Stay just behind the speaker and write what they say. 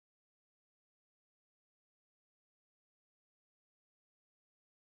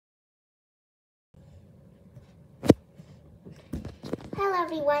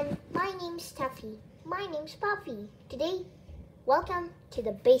Hello everyone, my name's Tuffy. My name's Puffy. Today, welcome to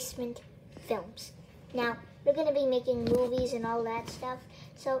the Basement Films. Now, we're going to be making movies and all that stuff,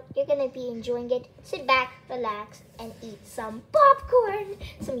 so you're going to be enjoying it. Sit back, relax, and eat some popcorn.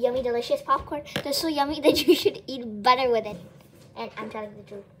 Some yummy, delicious popcorn. They're so yummy that you should eat butter with it. And I'm telling the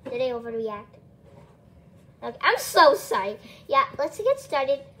truth. Did I overreact? Okay, I'm so sorry. Yeah, let's get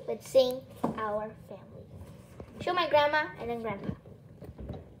started with seeing our family. Show my grandma and then grandpa.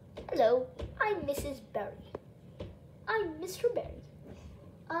 Hello, I'm Mrs. Berry. I'm Mr. Berry.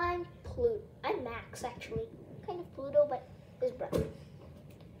 I'm Pluto. I'm Max, actually. Kind of Pluto, but his brother.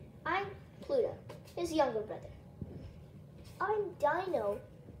 I'm Pluto, his younger brother. I'm Dino.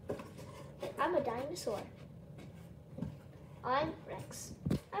 I'm a dinosaur. I'm Rex.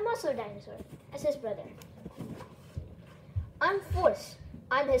 I'm also a dinosaur, as his brother. I'm Force.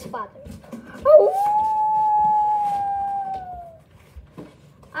 I'm his father.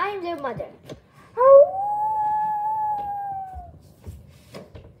 I'm their mother.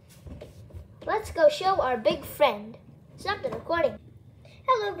 Let's go show our big friend. Stop the recording.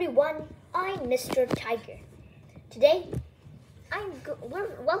 Hello everyone, I'm Mr. Tiger. Today,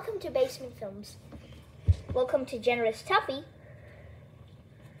 welcome to Basement Films. Welcome to Generous Tuffy.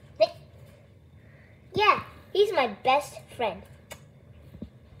 Hey. Yeah, he's my best friend.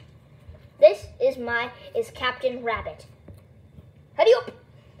 This is Captain Rabbit. Hurry up!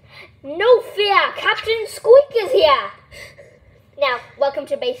 No fear, Captain Squeak is here. Now, welcome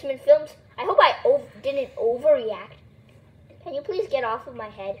to Basement Films. I hope I didn't overreact. Can you please get off of my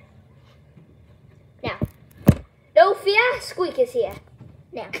head? Now, no fear, Squeak is here.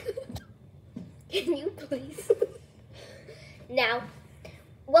 Now, can you please? Now,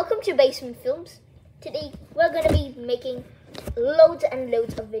 welcome to Basement Films. Today, we're going to be making loads and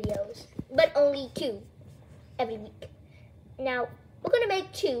loads of videos, but only 2 every week. Now, we're going to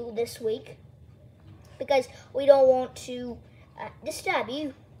make 2 this week because we don't want to disturb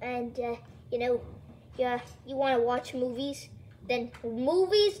you. And, you want to watch movies, then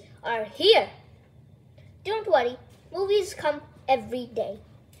movies are here. Don't worry, movies come every day.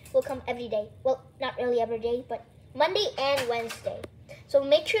 Will come every day. Well, not really every day, but Monday and Wednesday. So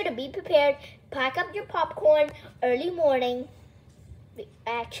make sure to be prepared. Pack up your popcorn early morning.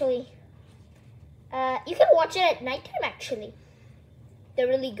 Actually, you can watch it at nighttime, actually. They're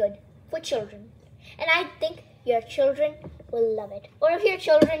really good for children. And I think your children will love it. Or if you're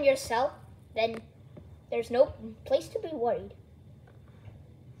children yourself, then there's no place to be worried.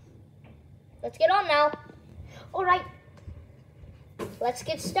 Let's get on now. All right. Let's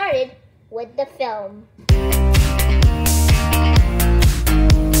get started with the film.